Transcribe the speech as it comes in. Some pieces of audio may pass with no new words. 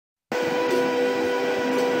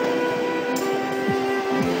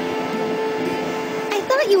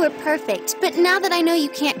were perfect, but now that I know you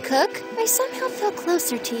can't cook, I somehow feel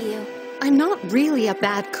closer to you. I'm not really a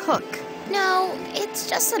bad cook. No, it's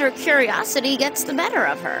just that her curiosity gets the better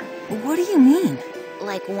of her. What do you mean?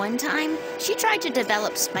 Like one time, she tried to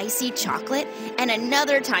develop spicy chocolate, and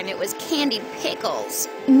another time it was candied pickles.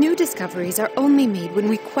 New discoveries are only made when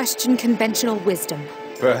we question conventional wisdom.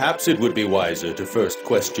 Perhaps it would be wiser to first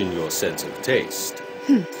question your sense of taste.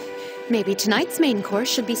 Maybe tonight's main course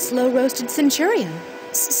should be slow-roasted centurion.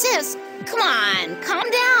 Sis, come on, calm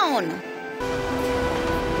down.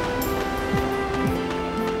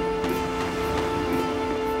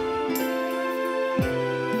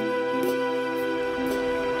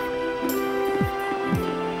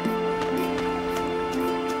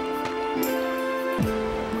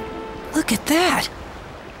 Look at that!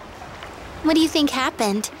 What do you think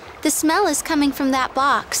happened? The smell is coming from that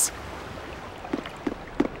box.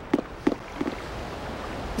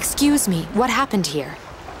 Excuse me, what happened here?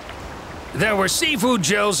 There were seafood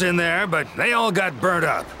gels in there, but they all got burnt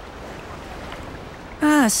up.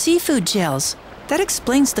 Ah, seafood gels. That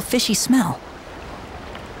explains the fishy smell.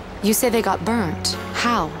 You say they got burnt.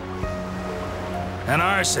 How? An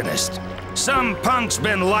arsonist. Some punk's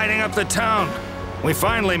been lighting up the town. We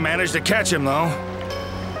finally managed to catch him, though.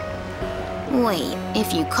 Wait,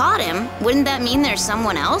 if you caught him, wouldn't that mean there's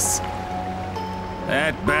someone else?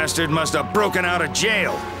 That bastard must have broken out of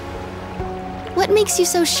jail. What makes you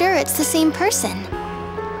so sure it's the same person?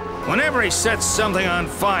 Whenever he sets something on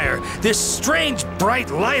fire, this strange bright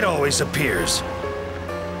light always appears.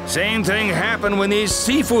 Same thing happened when these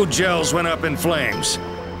seafood gels went up in flames.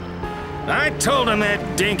 I told him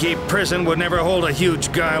that dinky prison would never hold a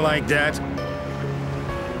huge guy like that.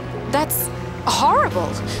 That's horrible.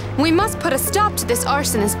 We must put a stop to this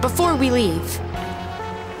arsonist before we leave.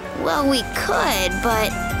 Well, we could, but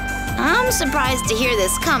I'm surprised to hear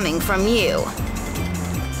this coming from you.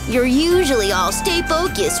 You're usually all, stay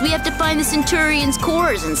focused, we have to find the Centurion's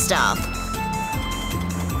cores and stuff.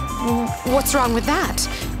 What's wrong with that?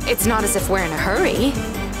 It's not as if we're in a hurry.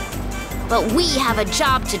 But we have a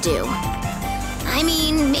job to do. I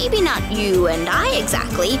mean, maybe not you and I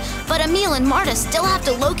exactly, but Emil and Marta still have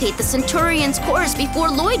to locate the Centurion's cores before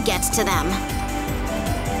Lloyd gets to them.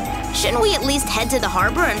 Shouldn't we at least head to the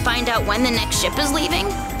harbor and find out when the next ship is leaving?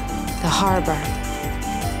 The harbor.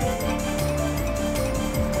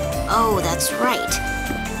 Oh, that's right.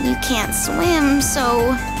 You can't swim,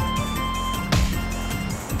 so...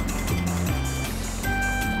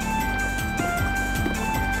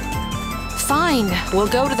 Fine, we'll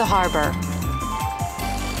go to the harbor.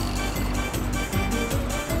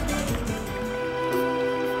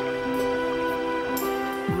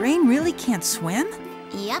 Rain really can't swim?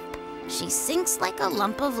 Yep, she sinks like a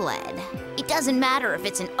lump of lead. It doesn't matter if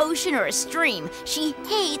it's an ocean or a stream, she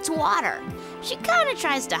hates water. She kinda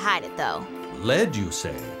tries to hide it though. Lead, you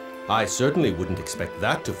say? I certainly wouldn't expect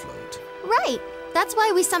that to float. Right. That's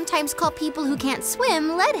why we sometimes call people who can't swim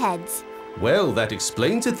leadheads. Well, that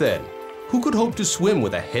explains it then. Who could hope to swim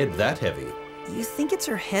with a head that heavy? You think it's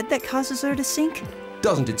her head that causes her to sink?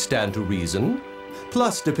 Doesn't it stand to reason?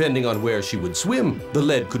 Plus, depending on where she would swim, the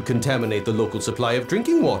lead could contaminate the local supply of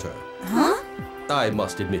drinking water. Huh? I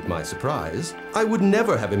must admit my surprise. I would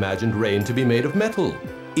never have imagined Rain to be made of metal.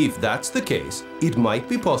 If that's the case, it might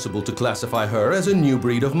be possible to classify her as a new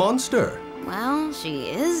breed of monster. Well, she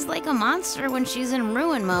is like a monster when she's in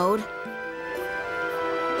ruin mode.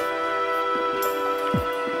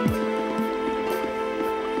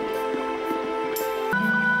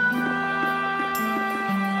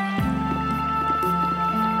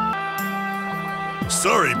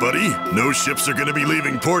 Sorry, buddy. No ships are gonna be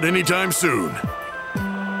leaving port anytime soon.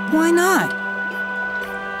 Why not?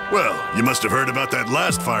 Well, you must have heard about that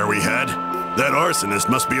last fire we had. That arsonist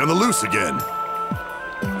must be on the loose again.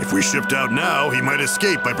 If we shipped out now, he might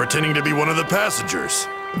escape by pretending to be one of the passengers.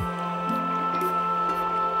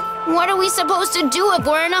 What are we supposed to do if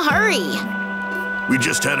we're in a hurry? We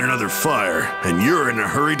just had another fire, and you're in a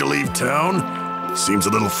hurry to leave town? Seems a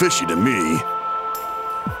little fishy to me.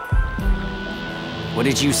 What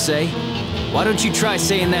did you say? Why don't you try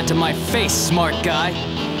saying that to my face, smart guy?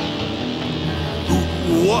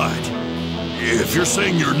 What? If you're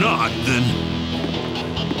saying you're not, then...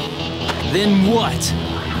 Then what?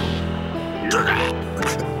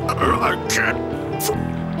 I can't...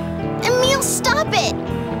 Emil, stop it!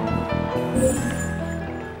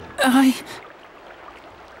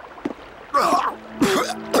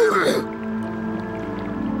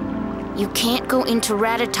 You can't go into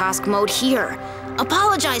Ratatosk mode here.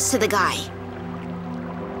 Apologize to the guy.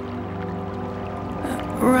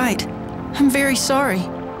 Right. I'm very sorry.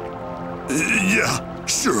 Yeah,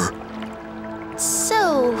 sure.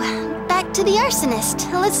 So, back to the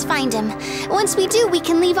arsonist. Let's find him. Once we do, we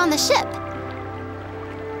can leave on the ship.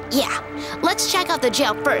 Yeah, let's check out the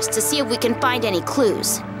jail first to see if we can find any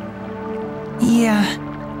clues. Yeah.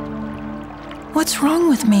 What's wrong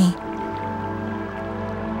with me?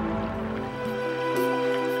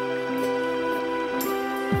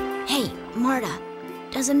 Hey, Marta,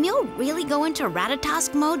 does Emil really go into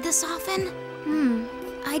Ratatosk mode this often?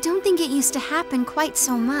 I don't think it used to happen quite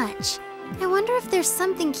so much. I wonder if there's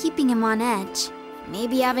something keeping him on edge.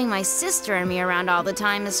 Maybe having my sister and me around all the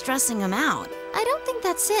time is stressing him out. I don't think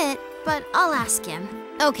that's it, but I'll ask him.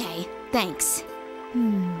 Okay, thanks.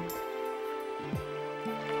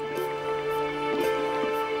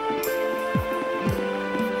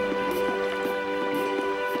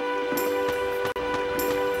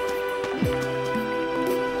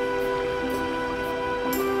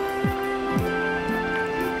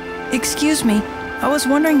 Excuse me. I was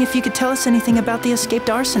wondering if you could tell us anything about the escaped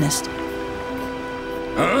arsonist.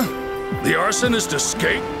 Huh? The arsonist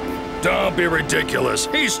escaped? Don't be ridiculous.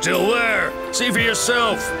 He's still there. See for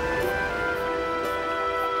yourself.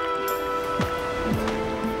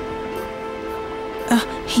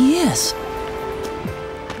 He is.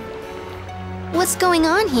 What's going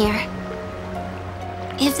on here?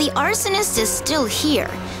 If the arsonist is still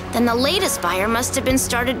here, then the latest fire must have been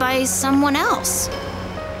started by someone else.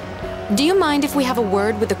 Do you mind if we have a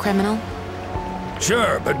word with the criminal?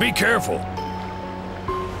 Sure, but be careful.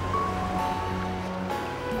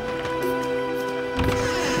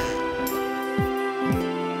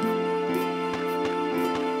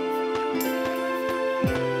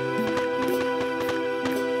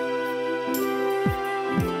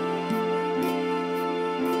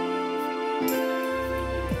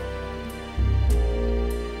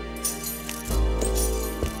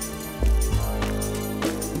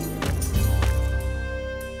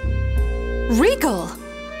 Regal!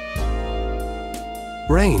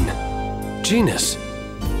 Rain, Genus,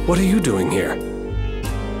 what are you doing here?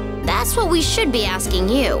 That's what we should be asking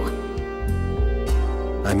you.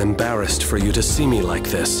 I'm embarrassed for you to see me like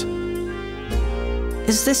this.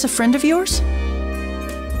 Is this a friend of yours?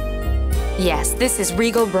 Yes, this is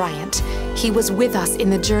Regal Bryant. He was with us in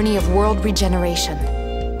the journey of world regeneration.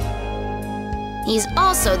 He's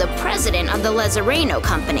also the president of the Lezareno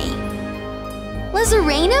Company.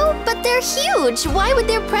 Lezareno? But they're huge! Why would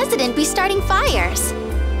their president be starting fires?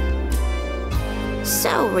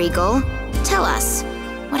 So, Regal, tell us,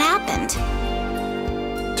 what happened?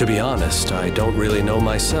 To be honest, I don't really know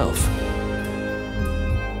myself.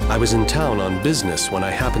 I was in town on business when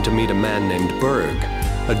I happened to meet a man named Berg,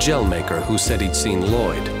 a gel maker who said he'd seen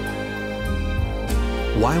Lloyd.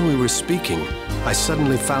 While we were speaking, I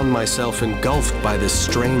suddenly found myself engulfed by this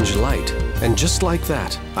strange light, and just like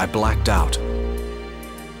that, I blacked out.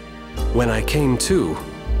 When I came to,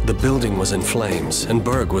 the building was in flames, and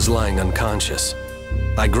Berg was lying unconscious.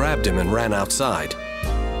 I grabbed him and ran outside.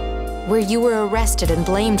 Where you were arrested and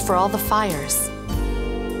blamed for all the fires.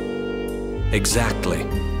 Exactly.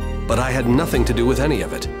 But I had nothing to do with any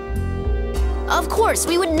of it. Of course,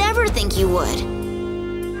 we would never think you would.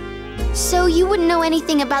 So you wouldn't know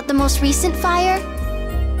anything about the most recent fire?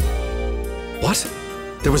 What?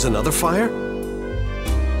 There was another fire?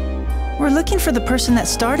 We're looking for the person that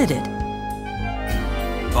started it.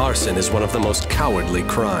 Arson is one of the most cowardly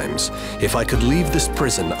crimes. If I could leave this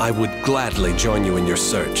prison, I would gladly join you in your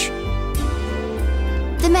search.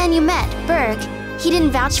 The man you met, Berg, he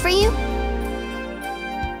didn't vouch for you?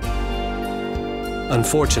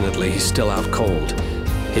 Unfortunately, he's still out cold.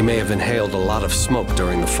 He may have inhaled a lot of smoke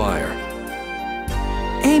during the fire.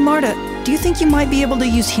 Hey, Marta, do you think you might be able to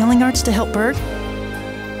use healing arts to help Berg?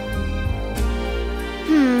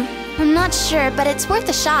 I'm not sure, but it's worth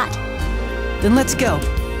a shot. Then let's go.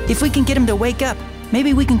 If we can get him to wake up,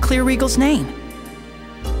 maybe we can clear Regal's name.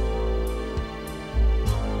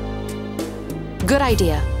 Good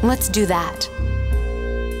idea. Let's do that.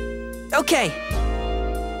 Okay.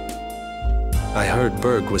 I heard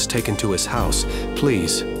Berg was taken to his house.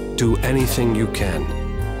 Please, do anything you can.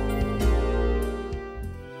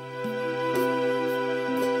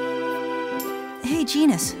 Hey,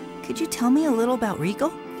 Genus, could you tell me a little about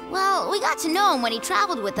Regal? Well, we got to know him when he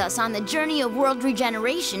traveled with us on the journey of world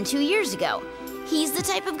regeneration 2 years ago. He's the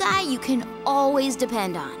type of guy you can always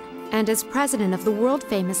depend on. And as president of the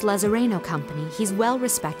world-famous Lezareno Company, he's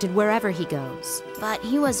well-respected wherever he goes. But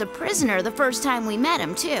he was a prisoner the first time we met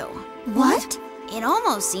him, too. What? It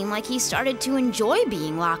almost seemed like he started to enjoy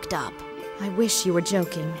being locked up. I wish you were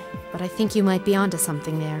joking, but I think you might be onto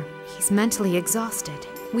something there. He's mentally exhausted.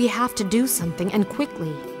 We have to do something, and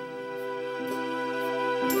quickly.